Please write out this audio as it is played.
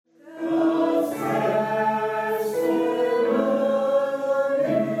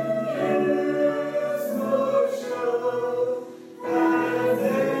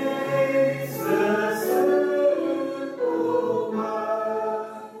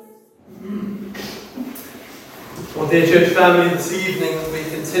Well, dear church family, this evening we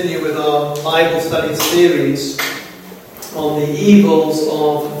continue with our Bible study series on the evils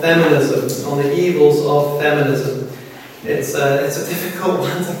of feminism. It's a difficult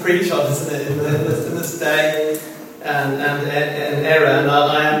one to preach on, isn't it, in this day and era. And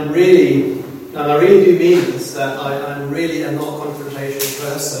I really do mean this, that I'm really a not confrontational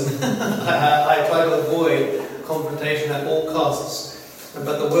person. I try to avoid confrontation at all costs.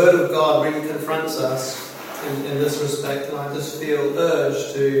 But the Word of God really confronts us in this respect, and I just feel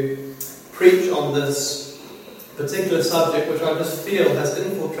urged to preach on this particular subject, which I just feel has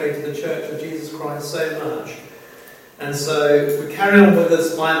infiltrated the Church of Jesus Christ so much. And so we carry on with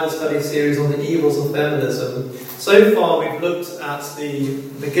this Bible study series on the evils of feminism. So far we've looked at the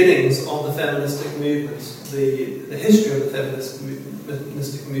beginnings of the feministic movement, the history of the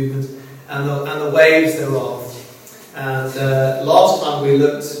feministic movement, and the waves thereof. And last time we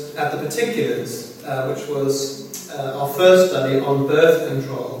looked at the particulars, which was our first study on birth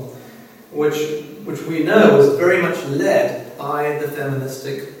control, which we know was very much led by the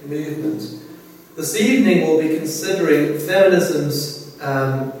feministic movement. This evening we'll be considering feminism's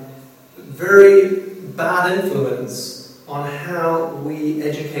very bad influence on how we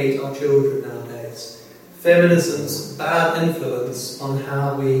educate our children nowadays. Feminism's bad influence on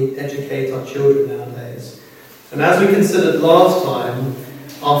how we educate our children nowadays. And as we considered last time,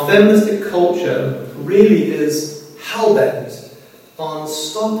 our feministic culture really is hell-bent on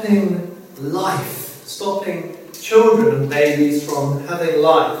stopping life, stopping children and babies from having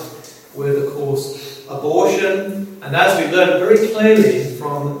life with, of course, abortion, and as we learned very clearly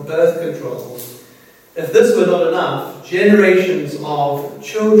from birth control. If this were not enough, generations of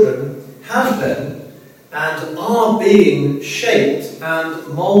children have been and are being shaped and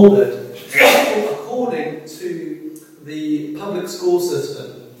moulded according to the public school system.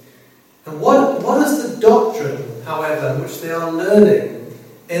 And what is the doctrine, however, which they are learning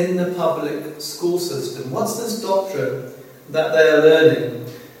in the public school system? What's this doctrine that they are learning?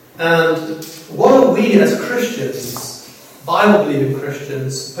 And what are we as Christians, Bible-believing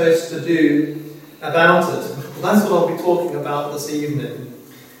Christians, supposed to do about it? Well, that's what I'll be talking about this evening.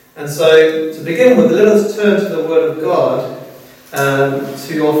 And so, to begin with, let us turn to the Word of God,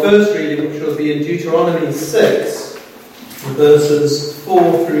 to our first reading, which will be in Deuteronomy 6, verses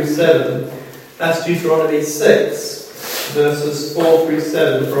 4 through 7. That's Deuteronomy 6, verses 4 through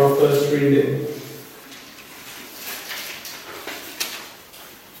 7 for our first reading.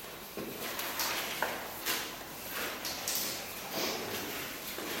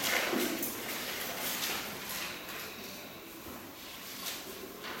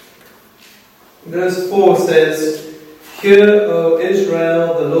 Verse 4 says, "Hear, O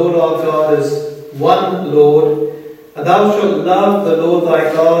Israel, the Lord our God is one Lord, and thou shalt love the Lord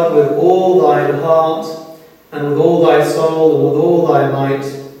thy God with all thine heart, and with all thy soul, and with all thy might.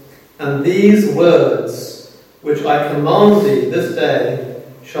 And these words which I command thee this day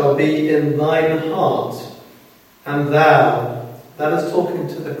shall be in thine heart, and thou," that is talking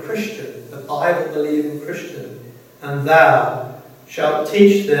to the Christian, the Bible-believing Christian, "and thou shalt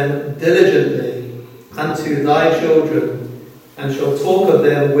teach them diligently unto thy children, and shalt talk of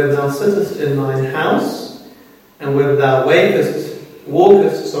them when thou sittest in thine house, and when thou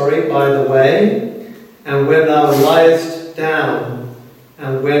walkest by the way, and when thou liest down,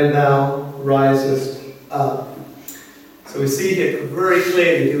 and when thou risest up." So we see here very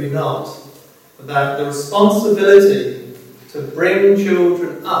clearly, do we not, that the responsibility to bring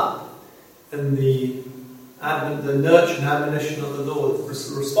children up in the nurture and admonition of the Lord, the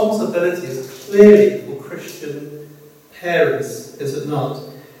responsibility is clearly for Christian parents, is it not?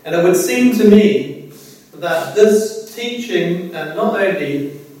 And it would seem to me that this teaching, and not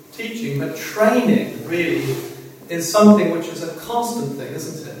only teaching, but training, really, is something which is a constant thing,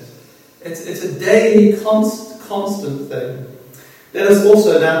 isn't it? It's a daily, constant thing. Let us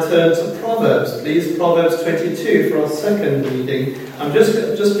also now turn to Proverbs, please. Proverbs 22 for our second reading. I'm just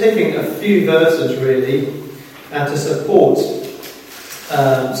picking a few verses, really, to support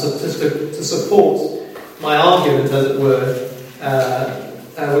my argument, as it were,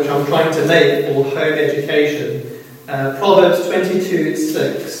 which I'm trying to make for home education. Proverbs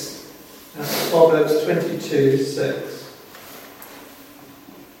 22:6. Proverbs 22:6.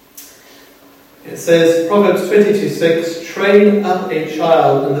 It says, Proverbs 22:6, "Train up a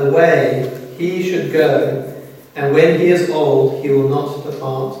child in the way he should go, and when he is old, he will not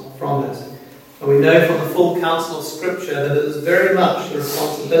depart from it." And we know from the full counsel of Scripture that it is very much the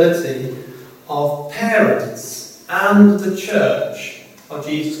responsibility of parents and the Church of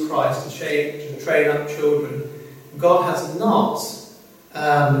Jesus Christ to train up children. God has not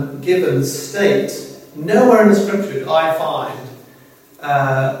given state nowhere in the scripture do I find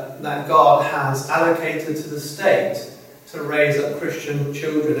that God has allocated to the state to raise up Christian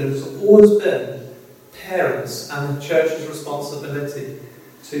children. It has always been parents and the church's responsibility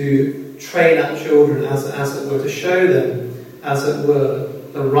to train up children, as it were, to show them, as it were,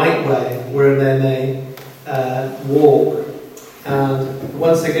 the right way where they may walk. And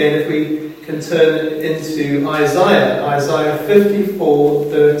once again, if we can turn into Isaiah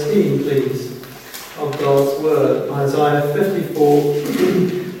 54:13, please, of God's Word. Isaiah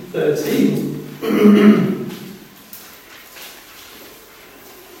 54:13.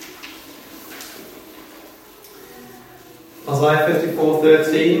 Isaiah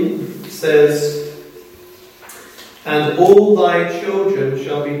 54:13 says, "And all thy children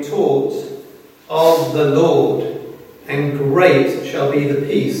shall be taught of the Lord, and great shall be the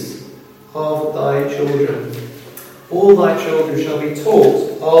peace of thy children." All thy children shall be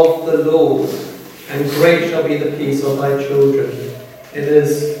taught of the Lord, and great shall be the peace of thy children. It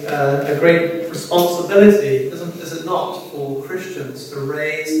is a great responsibility, is it not, for Christians to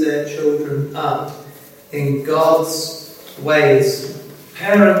raise their children up in God's ways.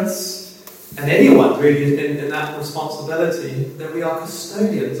 Parents and anyone really in that responsibility, that we are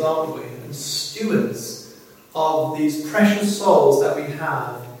custodians, aren't we, and stewards of these precious souls that we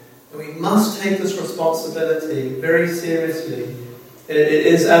have. And we must take this responsibility very seriously. It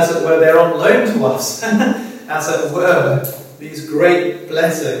is, as it were, they're on loan to us, as it were, these great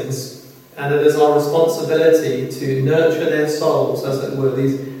blessings. And it is our responsibility to nurture their souls, as it were,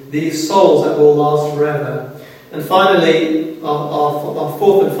 these souls that will last forever. And finally, our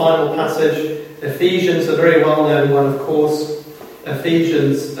fourth and final passage, Ephesians, a very well-known one, of course,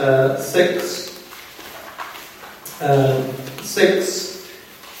 Ephesians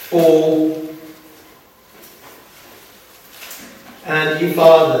 6:4. "And ye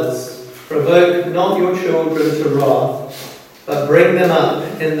fathers, provoke not your children to wrath, but bring them up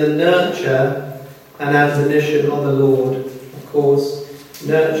in the nurture and admonition of the Lord." Of course,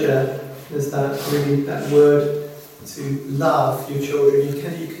 nurture is that word to love your children. You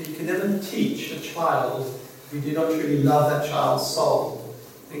can never teach a child if you do not truly love that child's soul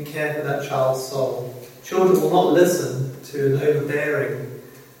and care for that child's soul. Children will not listen to an overbearing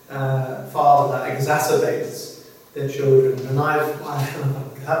father that exacerbates their children. And I've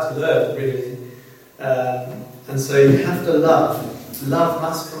had to learn, really. And so you have to love. Love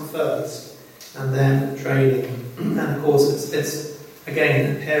must come first, and then training. And of course, it's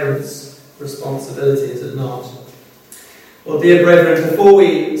again, a parent's responsibility, is it not? Well, dear brethren, before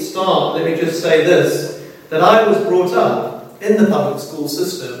we start, let me just say this, that I was brought up in the public school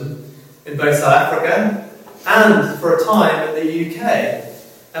system in both South Africa and for a time in the UK.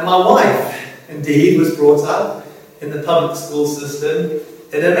 And my wife, indeed, was brought up in the public school system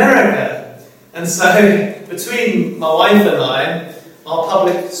in America. And so, between my wife and I, our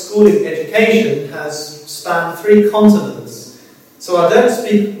public schooling education has spanned 3 continents. So I don't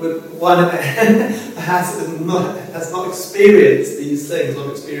speak with one that has not experienced these things. I've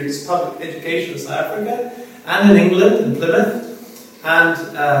experienced public education in South Africa and in England, in Plymouth, and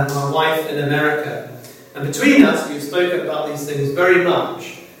my wife in America. And between us, we've spoken about these things very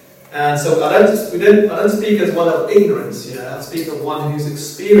much. And so I don't speak as one of ignorance here. I speak of one who's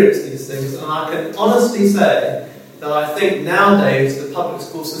experienced these things. And I can honestly say that I think nowadays the public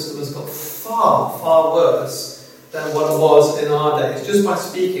school system has got far, far worse than what it was in our days, just by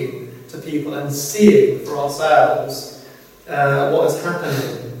speaking to people and seeing for ourselves what is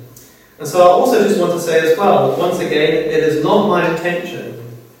happening. And so I also just want to say as well, that once again, it is not my intention,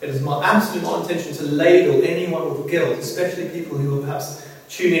 it is my absolute not intention to ladle anyone with guilt, especially people who are perhaps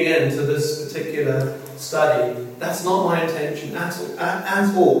tuning in to this particular study. That's not my intention at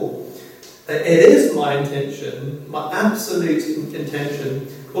all. It is my intention, my absolute intention.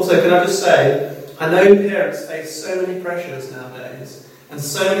 Also, can I just say, I know parents face so many pressures nowadays and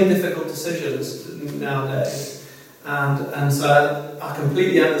so many difficult decisions nowadays, and so I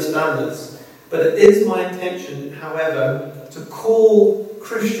completely understand this. But it is my intention, however, to call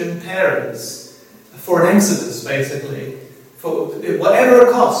Christian parents for an exodus, basically, for whatever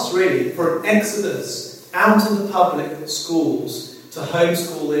it costs, really, for an exodus out of the public schools to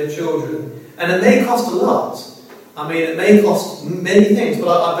homeschool their children. And it may cost a lot. I mean, it may cost many things, but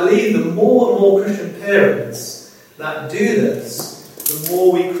I believe the more and more Christian parents that do this, the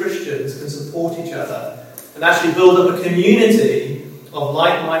more we Christians can support each other and actually build up a community of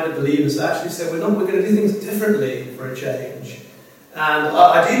like-minded believers that actually say we're going to do things differently for a change. And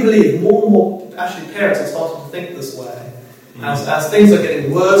I do believe more and more actually parents are starting to think this way as things are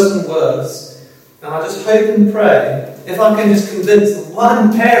getting worse and worse. And I just hope and pray, if I can just convince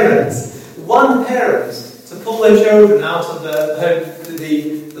one parent one parent to pull their children out of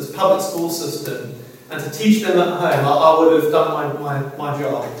this public school system and to teach them at home, I would have done my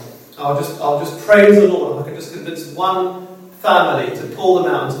job. I'll just praise the Lord. If I could just convince one family to pull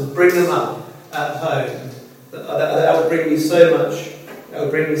them out and to bring them up at home, that would bring me so much. That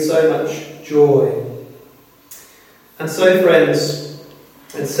would bring me so much joy. And so, friends,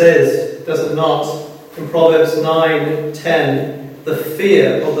 it says, does it not, in Proverbs 9:10, the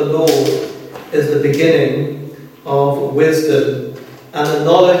fear of the Lord is the beginning of wisdom, and the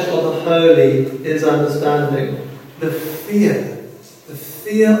knowledge of the holy is understanding. The fear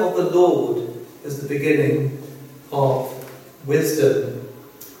of the Lord is the beginning of wisdom,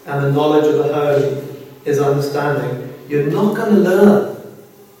 and the knowledge of the holy is understanding. You're not going to learn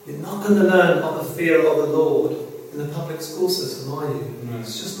of the fear of the Lord in the public school system, are you? No.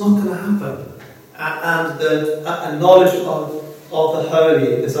 It's just not going to happen. And the knowledge of the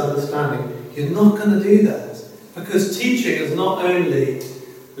holy is understanding. You're not going to do that, because teaching is not only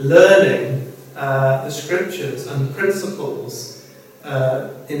learning the scriptures and principles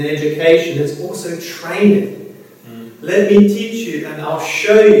in education, it's also training. Let me teach you and I'll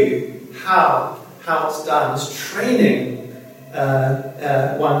show you how it's done. It's training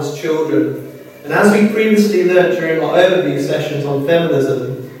one's children. And as we previously learned during our overview sessions on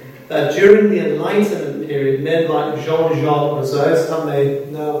feminism, that during the Enlightenment period, men like Jean-Jacques Rousseau, some may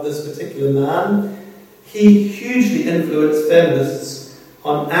know of this particular man, he hugely influenced feminists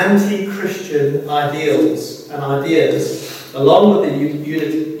on anti-Christian ideals and ideas, along with the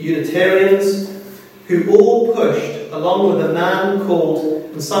Unitarians, who all pushed, along with a man called,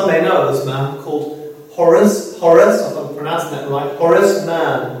 and some may know of this man, called Horace, if I'm pronouncing that right, Horace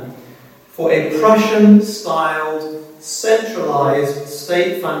Mann, for a Prussian-styled, centralized,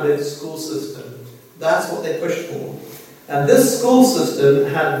 state-funded school system. That's what they pushed for. And this school system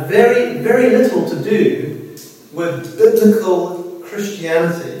had very, very little to do with biblical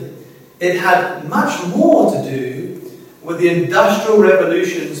Christianity. It had much more to do with the Industrial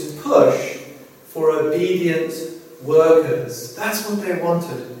Revolution's push for obedient workers. That's what they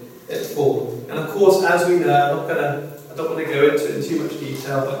wanted it for. And of course, as we know, I don't want to go into it in too much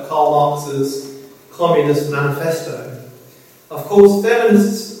detail, but Karl Marx's Communist Manifesto. Of course,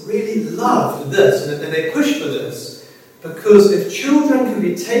 feminists really loved this, and they pushed for this, because if children can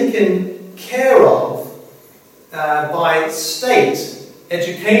be taken care of by state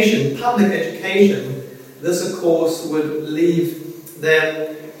education, public education, this, of course, would leave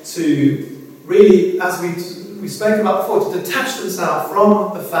them to really, as we spoke about before, to detach themselves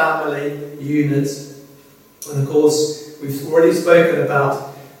from the family unit. And of course, we've already spoken about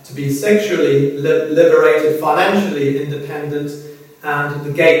to be sexually liberated, financially independent, and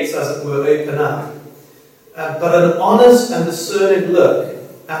the gates, as it were, open up. But an honest and discerning look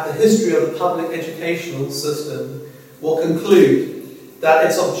at the history of the public educational system will conclude that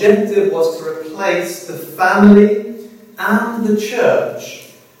its objective was to replace the family and the church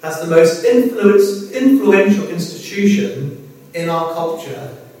as the most influential institution in our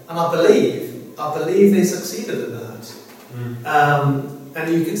culture. And I believe they succeeded in that. And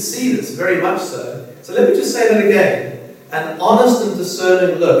you can see this very much so. So let me just say that again. An honest and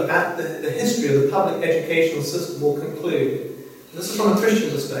discerning look at the history of the public educational system will conclude, this is from a Christian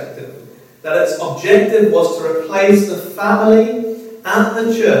perspective, that its objective was to replace the family and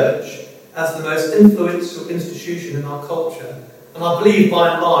the church as the most influential institution in our culture. And I believe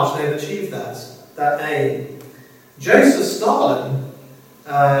by and large they've achieved that aim. Joseph Stalin,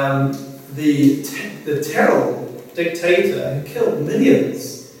 the terrible dictator who killed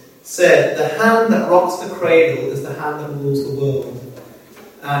millions, said, "The hand that rocks the cradle is the hand that rules the world."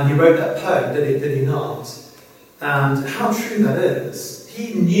 And he wrote that poem, did he not? And how true that is.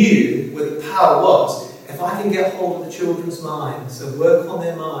 He knew where the power was. If I can get hold of the children's minds and work on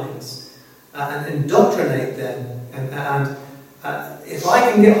their minds and indoctrinate them, and if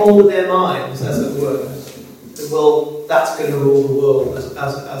I can get hold of their minds, as it were, well, that's going to rule the world, as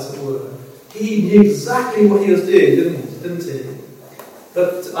it were. He knew exactly what he was doing, didn't he?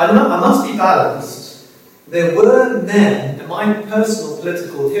 But I must be balanced. There were men, and my personal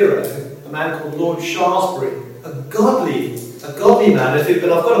political hero, a man called Lord Shaftesbury, a godly man. I've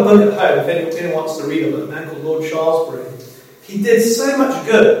got a book at home, if anyone wants to read a man called Lord Shaftesbury. He did so much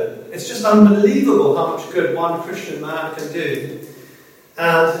good. It's just unbelievable how much good one Christian man can do.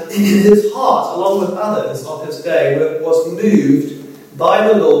 And his heart, along with others of his day, was moved by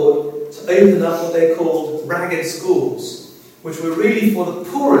the Lord to open up what they called ragged schools, which were really for the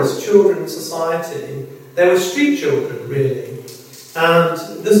poorest children in society. They were street children, really. And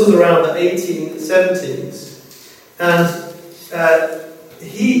this was around the 1870s. And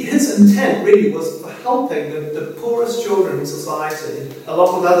his intent really was for helping the poorest children in society,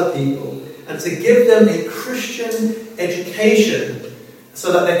 along with other people, and to give them a Christian education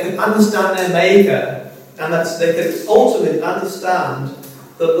so that they could understand their Maker and that they could ultimately understand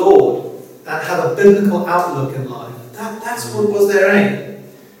the Lord and have a biblical outlook in life. That's what was their aim.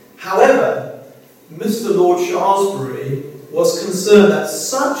 However, Mr. Lord Shaftesbury was concerned that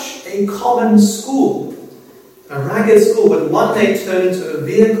such a common school, a ragged school, would one day turn into a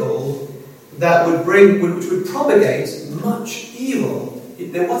vehicle that which would propagate much evil. He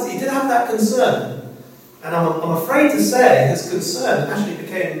did have that concern. And I'm afraid to say his concern actually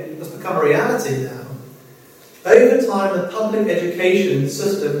has become a reality now. Over time, the public education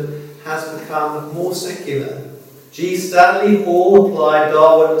system has become more secular. G. Stanley Hall applied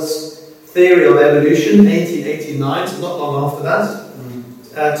Darwin's theory of evolution, 1889, so not long after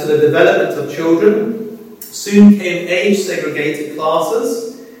that, to the development of children. Soon came age-segregated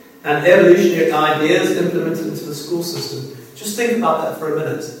classes and evolutionary ideas implemented into the school system. Just think about that for a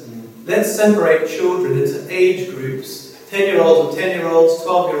minute. Let's separate children into age groups, 10-year-olds and 10-year-olds,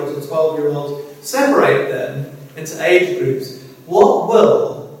 12-year-olds and 12-year-olds. Separate them into age groups. What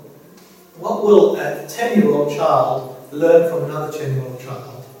will a 10-year-old child learn from another 10-year-old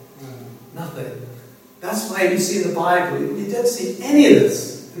child? Nothing. That's why you see in the Bible, you don't see any of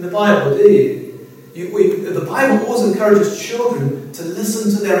this in the Bible, do you? The Bible always encourages children to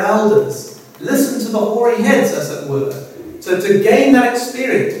listen to their elders, listen to the hoary heads, as it were, to gain that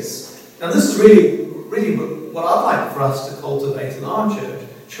experience. And this is really what I'd like for us to cultivate in our church.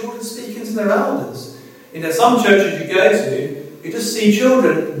 Children speaking to their elders. Some churches you go to, you just see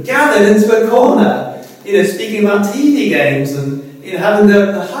children gathered into a corner, speaking about TV games and having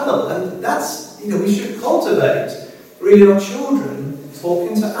the huddle. And that's, we should cultivate really our children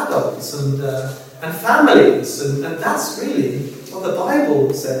talking to adults and families. And that's really what the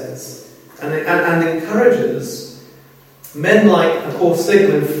Bible says and encourages. Men like, of course,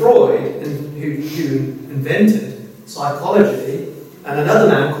 Sigmund Freud, who invented psychology, and another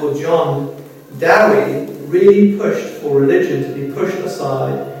man called John Dewey really pushed for religion to be pushed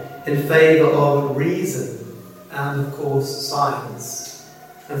aside in favour of reason and, of course, science.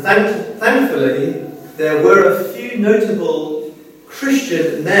 And thankfully, there were a few notable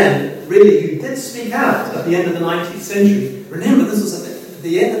Christian men, really, who did speak out at the end of the 19th century. Remember, this was at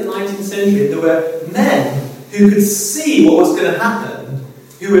the end of the 19th century. There were men who could see what was going to happen,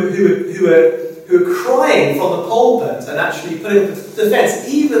 who were crying from the pulpit and actually putting defence.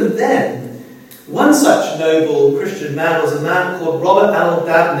 Even then, one such noble Christian man was a man called Robert Allen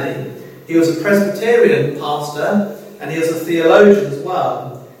Dabney. He was a Presbyterian pastor and he was a theologian as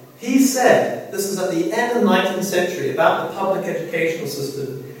well. He said, this is at the end of the 19th century, about the public educational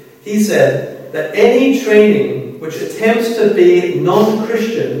system. He said that any training which attempts to be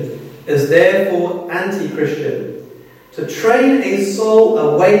non-Christian is therefore anti-Christian. To train a soul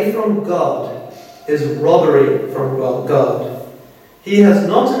away from God is robbery from God. He has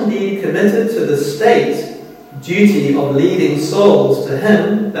not indeed committed to the state duty of leading souls to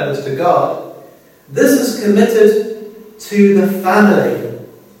Him, that is to God. This is committed to the family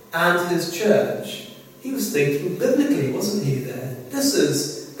and His church. He was thinking biblically, wasn't he there? This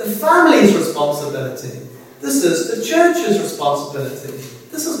is the family's responsibility. This is the church's responsibility.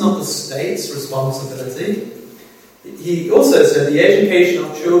 This is not the state's responsibility. He also said the education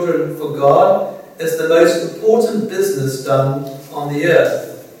of children for God is the most important business done on the earth.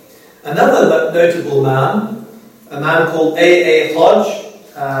 Another notable man, a man called A.A.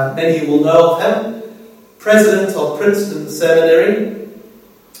 Hodge, many will know of him, president of Princeton Seminary.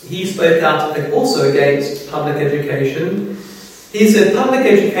 He spoke out also against public education. He said public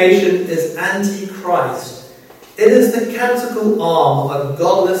education is anti-Christ. It is the canonical arm of a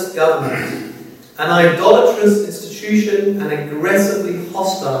godless government, an idolatrous institution, and aggressively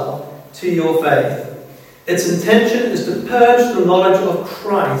hostile to your faith. Its intention is to purge the knowledge of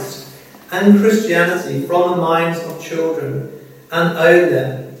Christ and Christianity from the minds of children and own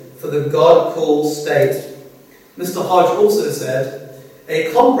them for the God-called state. Mr. Hodge also said,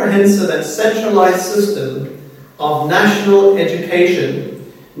 a comprehensive and centralized system of national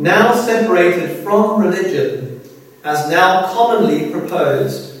education, now separated from religion, as now commonly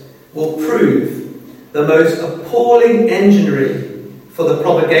proposed, will prove the most appalling enginery for the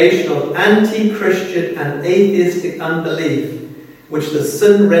propagation of anti-Christian and atheistic unbelief which the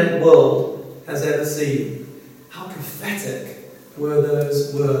sin-rent world has ever seen. How prophetic were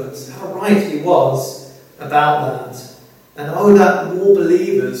those words. How right he was about that. And that more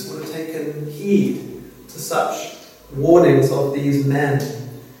believers would have taken heed to such warnings of these men.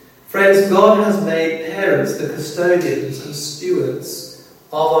 Friends, God has made parents the custodians and stewards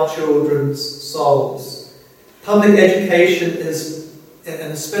of our children's souls. Public education is,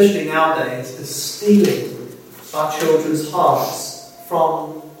 and especially nowadays, is stealing our children's hearts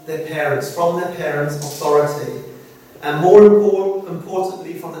from their parents' authority, and more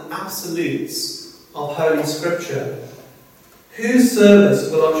importantly, from the absolutes of Holy Scripture. Whose service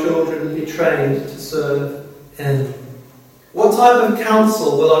will our children be trained to serve in? What type of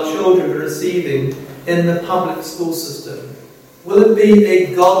counsel will our children be receiving in the public school system? Will it be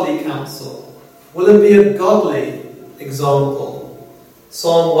a godly counsel? Will it be a godly example?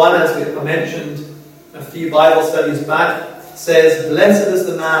 Psalm 1, as I mentioned a few Bible studies back, says, "Blessed is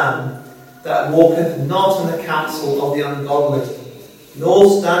the man that walketh not in the counsel of the ungodly,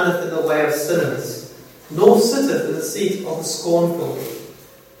 nor standeth in the way of sinners, nor sitteth in the seat of the scornful."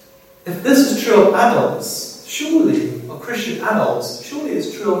 If this is true of adults, surely, or Christian adults, surely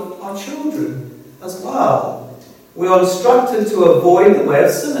it's true of our children as well. We are instructed to avoid the way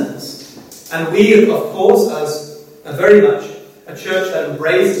of sinners. And we, of course, as very much a church that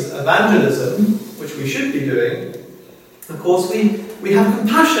embraces evangelism, which we should be doing, of course, we have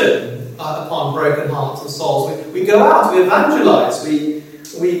compassion upon broken hearts and souls. We go out, we evangelize,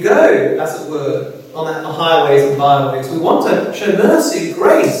 we go, as it were, on the highways and byways. We want to show mercy and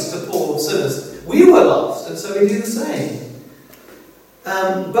grace to poor sinners. We were lost, and so we do the same.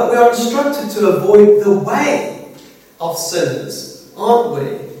 But we are instructed to avoid the way of sinners, aren't we?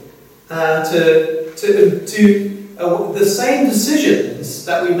 The same decisions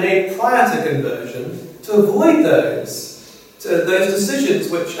that we made prior to conversion, to avoid those decisions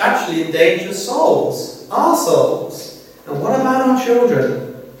which actually endanger souls, our souls. And what about our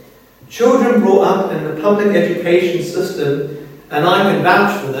children? Children brought up in the public education system, and I can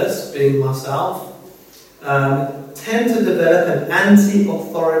vouch for this, being myself, tend to develop an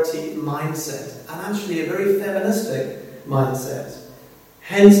anti-authority mindset, and actually a very feministic mindset.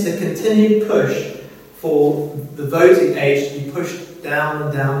 Hence the continued push for the voting age to be pushed down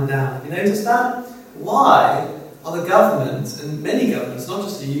and down and down. You notice that? Why are the governments, and many governments, not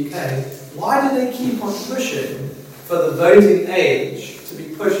just the UK, why do they keep on pushing for the voting age to be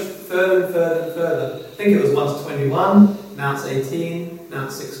pushed further and further and further? I think it was once 21, now it's 18, now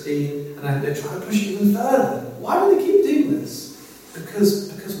it's 16, and they're trying to push it even further. Why do they keep doing this?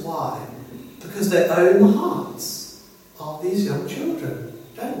 Because why? Because they own the hearts of these young children,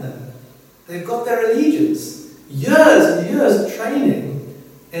 don't they? They've got their allegiance. Years and years of training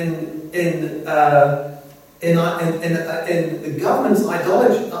in the government's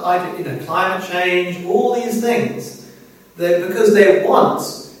ideology, climate change, all these things. Because they want,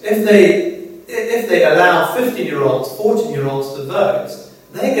 if they allow 15-year-olds, 14-year-olds to vote,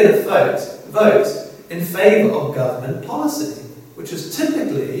 they're going to vote in favour of government policy, which is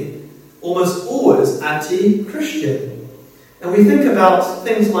typically, almost always, anti-Christian. And we think about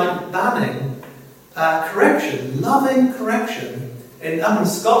things like banning correction, loving correction. Up in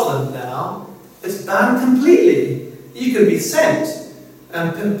Scotland now, it's banned completely. You can be sent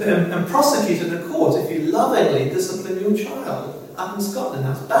and prosecuted in court if you lovingly discipline your child. Up in Scotland,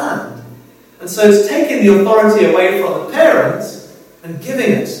 that's banned. And so it's taking the authority away from the parents and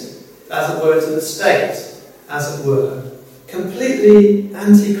giving it, as it were, to the state, as it were. Completely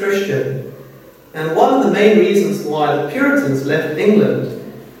anti-Christian. And one of the main reasons why the Puritans left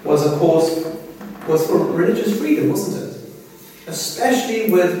England was for religious freedom, wasn't it?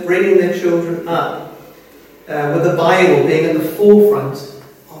 Especially with bringing their children up, with the Bible being in the forefront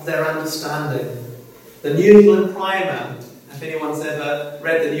of their understanding. The New England Primer, if anyone's ever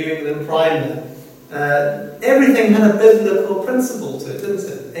read the New England Primer, everything had a biblical principle to it, didn't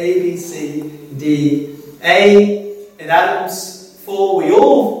it? A, B, C, D. A, in Adam's fall, we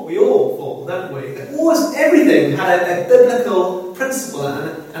all fall, don't we? Everything had a biblical principle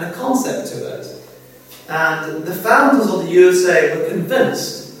and a concept to it. And the founders of the USA were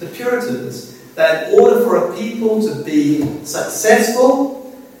convinced, the Puritans, that in order for a people to be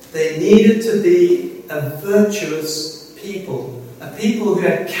successful, they needed to be a virtuous people. A people who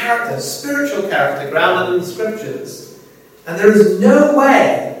had character, spiritual character, grounded in the Scriptures. And there is no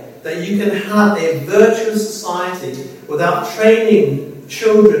way that you can have a virtuous society without training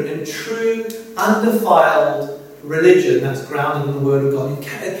children in true, undefiled religion that's grounded in the Word of God.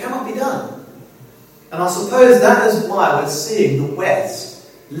 It cannot be done. And I suppose that is why we're seeing the West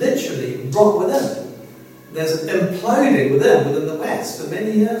literally rot within. There's an imploding within the West for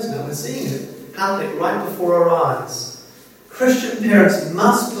many years now. We're seeing it happening right before our eyes. Christian parents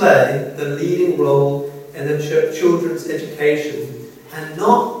must play the leading role in the children's education and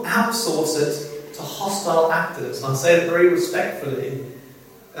not outsource it to hostile actors. And I say it very respectfully.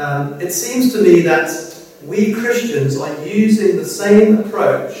 It seems to me that we Christians are using the same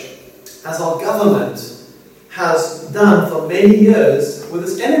approach as our government has done for many years with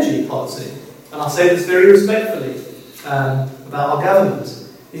its energy policy. And I'll say this very respectfully about our government.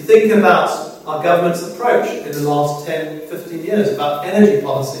 You think about our government's approach in the last 10, 15 years about energy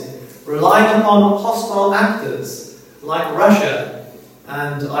policy, relying upon hostile actors like Russia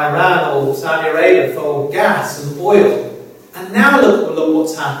and Iran or Saudi Arabia for gas and oil. And now look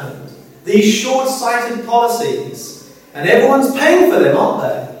what's happened. These short-sighted policies, and everyone's paying for them, aren't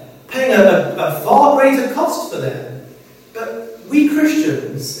they? Paying a far greater cost for them. But we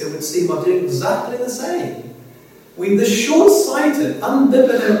Christians, it would seem, are doing exactly the same. The short-sighted,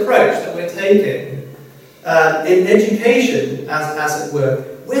 unbiblical approach that we're taking in education, as it were,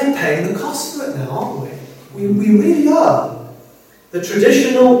 we're paying the cost for it now, aren't we? We really are. The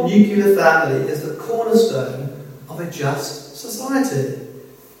traditional nuclear family is the cornerstone of a just society.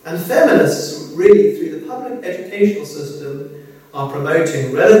 And feminists, really, through the public educational system, are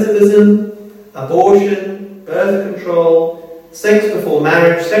promoting relativism, abortion, birth control, sex before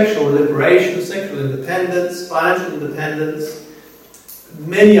marriage, sexual liberation, sexual independence, financial independence,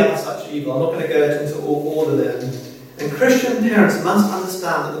 many other such evil. I'm not going to go into all of them. And Christian parents must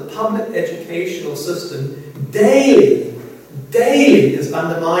understand that the public educational system daily is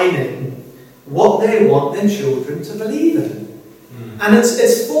undermining what they want their children to believe in. And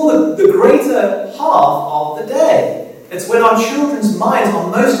it's for the greater half of the day. It's when our children's minds are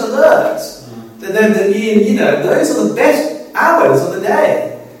most alert. Those are the best hours of the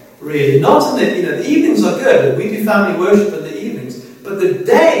day, really. Not in the evenings are good. We do family worship in the evenings. But the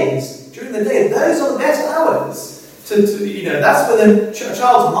days, during the day, those are the best hours. That's when the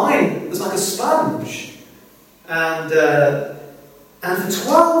child's mind is like a sponge. And for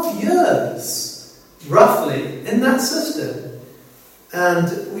 12 years, roughly, in that system.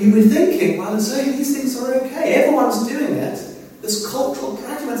 And we were thinking, well, these things are okay. Everyone's doing it. This cultural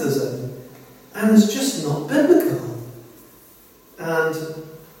pragmatism. And it's just not biblical. And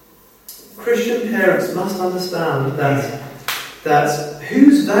Christian parents must understand that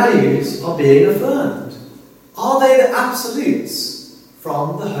whose values are being affirmed? Are they the absolutes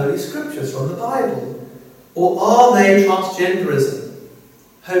from the Holy Scriptures, from the Bible? Or are they transgenderism,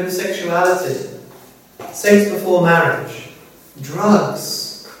 homosexuality, sex before marriage,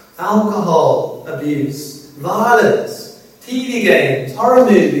 drugs, alcohol abuse, violence, TV games, horror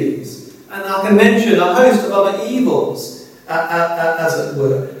movies, and I can mention a host of other evils, as it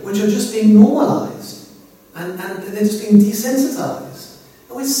were, which are just being normalised, and they're just being desensitized.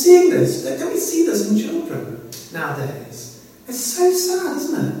 And we're seeing this. Don't we see this in children nowadays? It's so sad,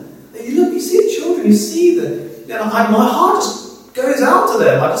 isn't it? You see children, you see my heart just goes out to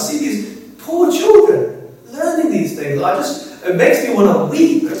them. I just see these poor children learning these things. It makes me want to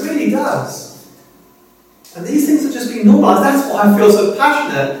weep. It really does. And these things are just being normalised. That's why I feel so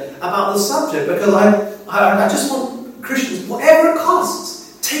passionate about the subject, because I just want Christians, whatever it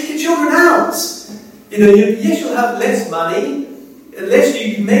costs, take your children out. Yes, you'll have less money,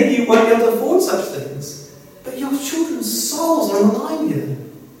 maybe you won't be able to afford such things, but your children's souls are relying on you.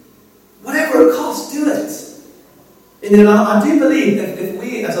 Whatever it costs, do it. I do believe if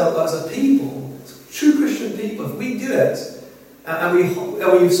we, as a people, true Christian people, if we do it, and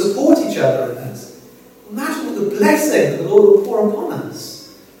we support each other in it, imagine the blessing that the Lord will pour upon us.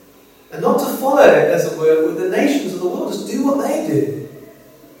 And not to follow, as it were, with the nations of the world, just do what they do.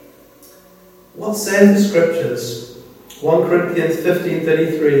 What says the Scriptures? 1 Corinthians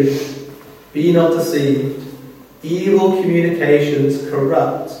 15:33, be not deceived. Evil communications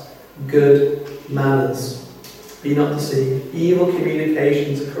corrupt good manners. Be not deceived. Evil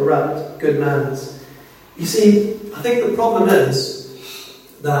communications corrupt good manners. You see, I think the problem is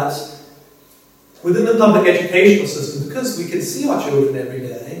that within the public educational system, because we can see our children every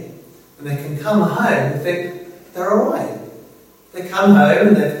day, and they can come home and think they're alright. They come home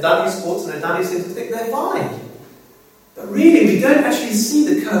and they've done these sports and they've done these things and think they're fine. But really, we don't actually see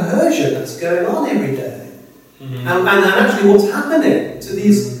the coercion that's going on every day. Mm-hmm. And actually what's happening to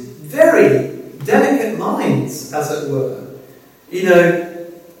these very delicate minds, as it were.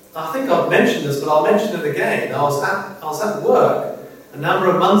 I think I've mentioned this, but I'll mention it again. I was at work a number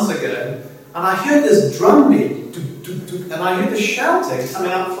of months ago, and I heard this drum beat, and I heard the shouting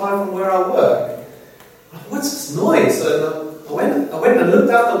coming outside from where I work. What's this noise? So I went and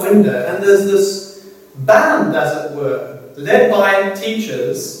looked out the window, and there's this band, as it were, led by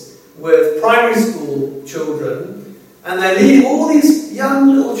teachers with primary school children, and they lead all these young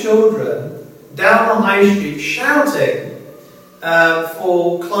little children down the high street shouting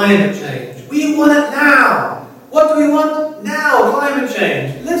for climate change. We want it now. What do we want? Now, climate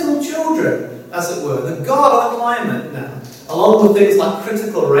change. Little children. as it were, the god of the climate now, along with things like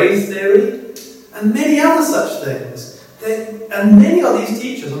critical race theory and many other such things. And many of these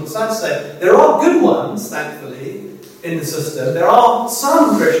teachers, I'm sad to say, there are good ones, thankfully, in the system. There are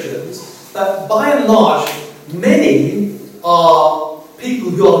some Christians, but by and large, many are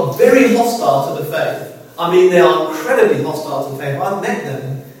people who are very hostile to the faith. I mean, they are incredibly hostile to the faith. I've met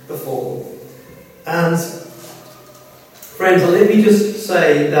them before. And friends, let me just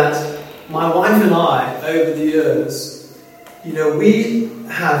say that my wife and I, over the years, we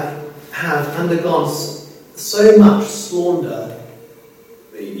have undergone so much slander,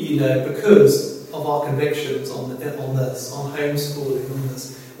 because of our convictions on this, on homeschooling, on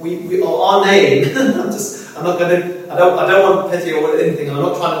this. Our name. I don't want pity or anything. I'm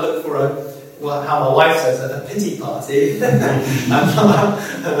not trying to look for how my wife says it, a pity party. I'm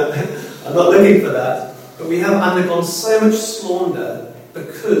not looking for that. But we have undergone so much slander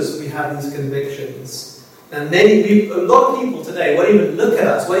because we have these convictions. And a lot of people today won't even look at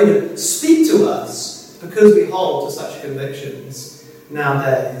us, won't even speak to us because we hold to such convictions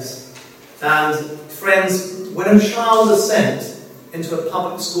nowadays. And friends, when a child is sent into a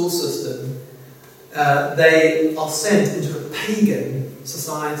public school system, they are sent into a pagan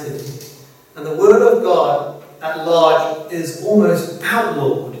society. And the Word of God at large is almost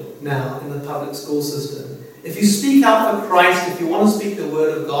outlawed now in the public school system. If you speak out for Christ, if you want to speak the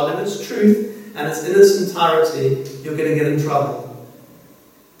Word of God in its truth and it's in its entirety, you're going to get in trouble.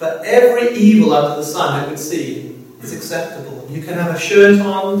 But every evil under the sun, I would see, is acceptable. You can have a shirt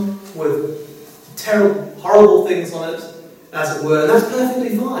on with terrible, horrible things on it, as it were, and that's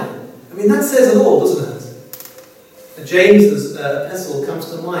perfectly fine. I mean, that says it all, doesn't it? James's epistle comes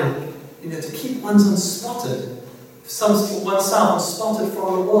to mind. To keep oneself unspotted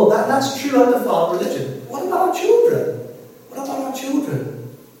from the world. That's true under our religion. What about our children? What about our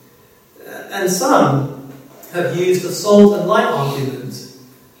children? And some have used the salt and light argument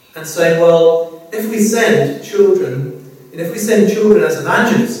and say, well, if we send children as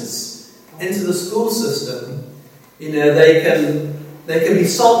evangelists into the school system, they can be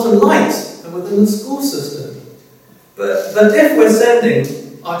salt and light within the school system. But if we're sending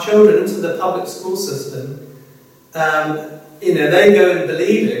our children into the public school system, they go in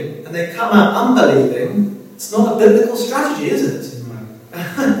believing and they come out unbelieving. It's not a biblical strategy, is it?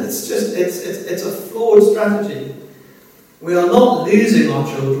 It's a flawed strategy. We are not losing our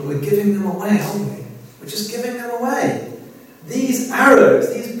children, we're giving them away, aren't we? We're just giving them away. These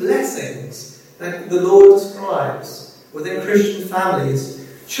arrows, these blessings that the Lord describes within Christian families,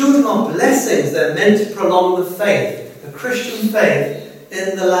 children are blessings. They're meant to prolong the faith, the Christian faith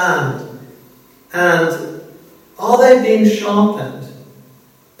in the land. And are they being sharpened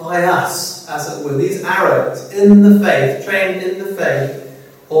by us, as it were, these arrows in the faith, trained in the faith,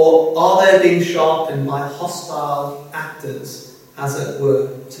 or are they being sharpened by hostile actors, as it were,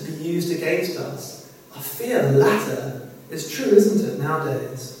 to be used against us? I fear the latter is true, isn't it,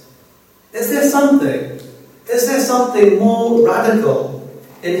 nowadays? Is there something more radical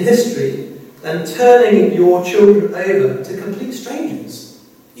in history than turning your children over to complete strangers?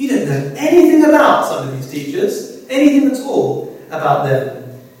 You don't know anything about some of these teachers, anything at all about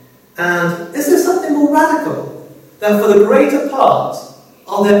them. And is there something more radical that for the greater part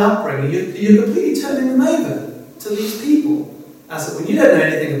of their upbringing, you're completely turning them over to these people? As it were, you don't know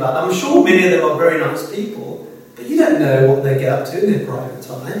anything about them. I'm sure many of them are very nice people, but you don't know what they get up to in their private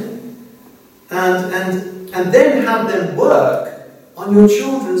time. And then have them work on your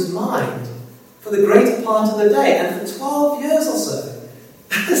children's mind for the greater part of the day, and for 12 years or so.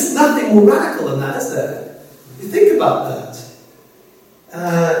 There's nothing more radical than that, is there? You think about that.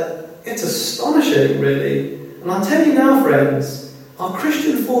 It's astonishing, really. And I'll tell you now, friends, our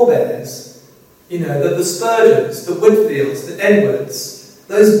Christian forebears, the Spurgeons, the Whitfields, the Edwards,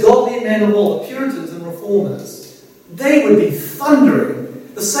 those godly men of old, the Puritans and Reformers, they would be thundering.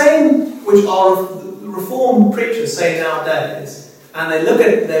 The same which our Reformed preachers say nowadays, and they look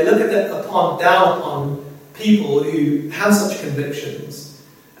down upon people who have such convictions,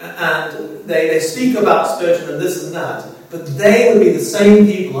 and they speak about Spurgeon and this and that, but they would be the same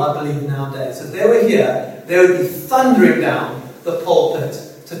people, I believe, nowadays. If they were here, they would be thundering down the pulpit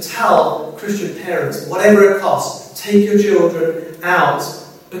to tell Christian parents, whatever it costs, take your children out,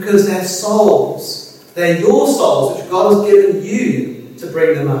 because they're souls. They're your souls, which God has given you to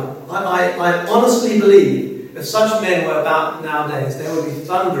bring them up. I honestly believe if such men were about nowadays, they would be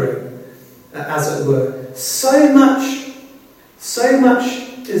thundering, as it were. So much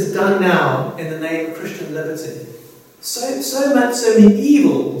is done now in the name of Christian liberty. So many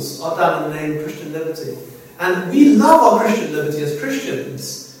evils are done in the name of Christian liberty. And we love our Christian liberty as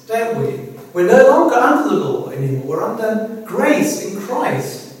Christians, don't we? We're no longer under the law anymore. We're under grace in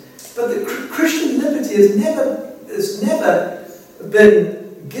Christ. But the Christian liberty has never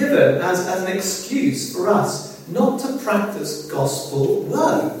been given as an excuse for us not to practice gospel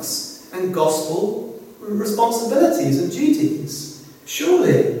works and gospel responsibilities and duties.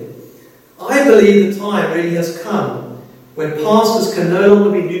 Surely, I believe the time really has come when pastors can no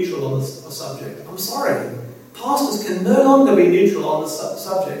longer be neutral on the subject. I'm sorry. Pastors can no longer be neutral on the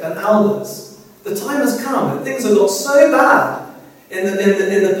subject, and elders. The time has come, and things have got so bad in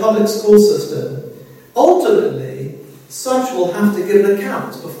the public school system. Ultimately, such will have to give an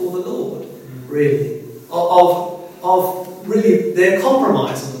account before the Lord, really, of really their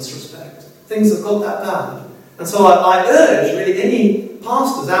compromise in this respect. Things have got that bad. And so I urge really any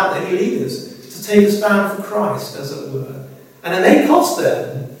pastors out there, any leaders, to take a stand for Christ, as it were. And it may cost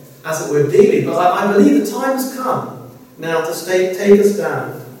them, as it were, dearly, but I believe the time has come now to take a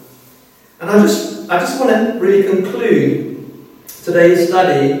stand. And I just want to really conclude today's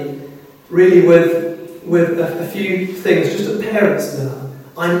study really with a few things, just to parents now.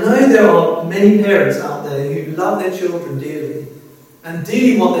 I know there are many parents out there who love their children dearly and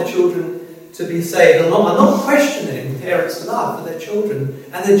dearly want their children to be saved. I'm not questioning parents' love for their children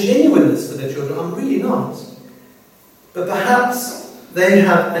and their genuineness for their children. I'm really not. But perhaps they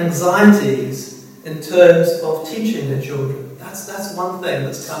have anxieties in terms of teaching their children. That's one thing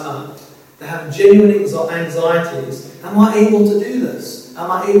that's come up. They have genuine anxieties. Am I able to do this?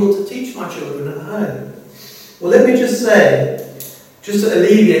 Am I able to teach my children at home? Well, let me just say, just to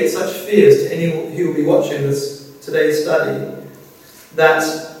alleviate such fears to anyone who will be watching today's study, that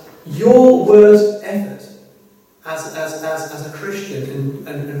your worst effort as a Christian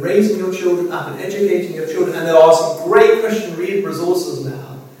in raising your children up and educating your children, and there are some great Christian resources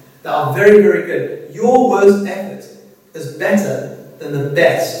now that are very, very good. Your worst effort is better than the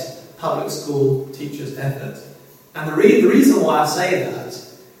best public school teacher's effort. And the reason why I say that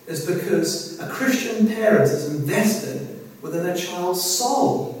is because a Christian parent is invested within a child's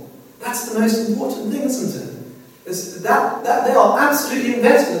soul. That's the most important thing, isn't it? Is that they are absolutely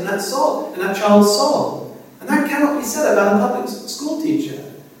invested in that soul, in that child's soul. And that cannot be said about a public school teacher.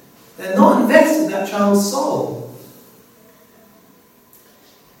 They're not invested in that child's soul.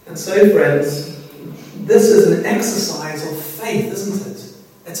 And so, friends, this is an exercise of faith, isn't it?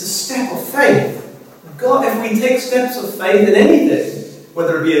 It's a step of faith. God, if we take steps of faith in anything,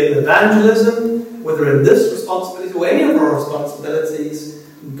 whether it be in evangelism, whether in this responsibility or any of our responsibilities,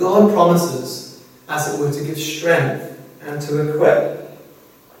 God promises, as it were, to give strength and to equip.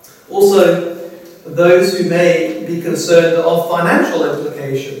 Also, those who may be concerned of financial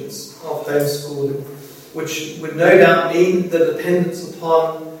implications of homeschooling, which would no doubt mean the dependence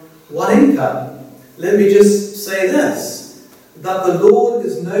upon one income. Let me just say this, that the Lord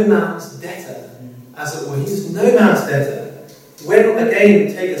is no man's debtor, as it were. He is no man's debtor. When, again,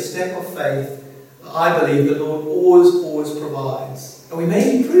 we take a step of faith, I believe the Lord always provides. And we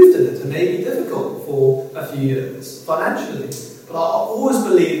may be proved in it. It may be difficult for a few years, financially. But I always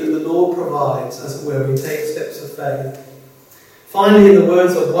believe that the Lord provides, as it were, we take steps of faith. Finally, in the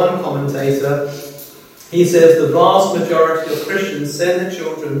words of one commentator, he says, the vast majority of Christians send their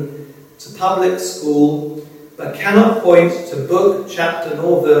children to public school, but cannot point to book, chapter,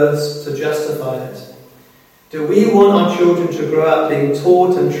 nor verse to justify it. Do we want our children to grow up being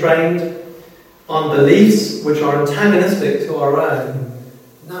taught and trained on beliefs which are antagonistic to our own?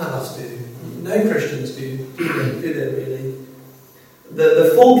 None of us do. No Christians do they really?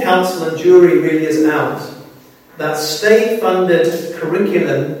 The full counsel and jury really is out. That state-funded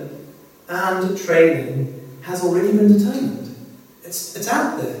curriculum and training has already been determined. It's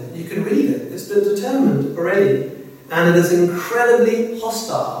out there. You can read it. It's been determined already. And it is incredibly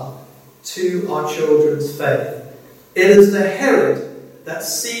hostile to our children's faith. It is the Herod that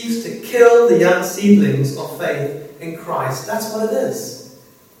seeks to kill the young seedlings of faith in Christ. That's what it is.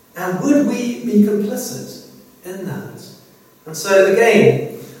 And would we be complicit in that? And so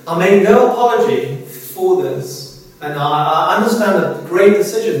again, I make no apology for this, and I understand the great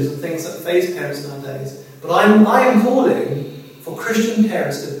decisions and things that face parents nowadays, but I am calling for Christian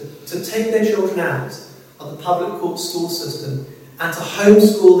parents to take their children out of the public school system and to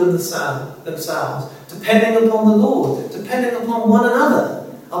homeschool themselves, depending upon the Lord, depending upon one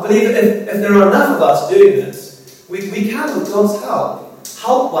another. I believe that if there are enough of us doing this, we can, with God's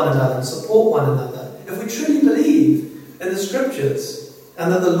help one another and support one another. If we truly believe in the Scriptures,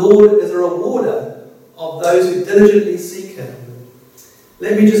 and that the Lord is a rewarder of those who diligently seek Him.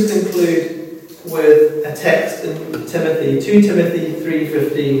 Let me just conclude with a text in Timothy, 2 Timothy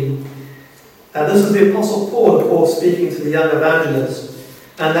 3:15. This is the Apostle Paul, of course, speaking to the young evangelist.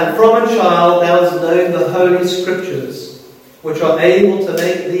 And that from a child thou hast known the holy scriptures, which are able to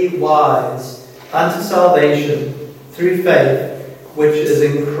make thee wise unto salvation through faith which is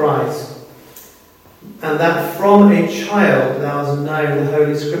in Christ. And that from a child thou hast known the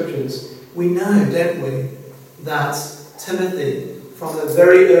holy scriptures. We know, don't we, that Timothy from a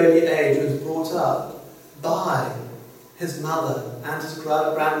very early age was brought up by his mother and his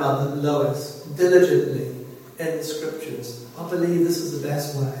grandmother Lois diligently in the scriptures. I believe this is the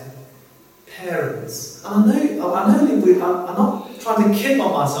best way. Parents, and I'm not trying to kid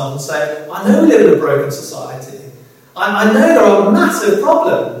on myself and say, I know we live in a broken society. I know there are massive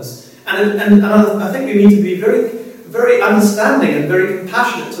problems, and I think we need to be very, very understanding and very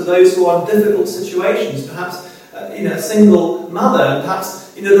compassionate to those who are in difficult situations. Perhaps, a single mother, and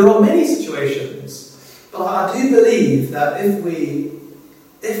perhaps, there are many situations. But I do believe that if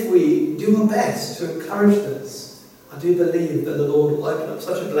we do our best to encourage this, I do believe that the Lord will open up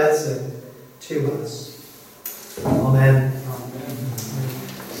such a blessing to us. Amen.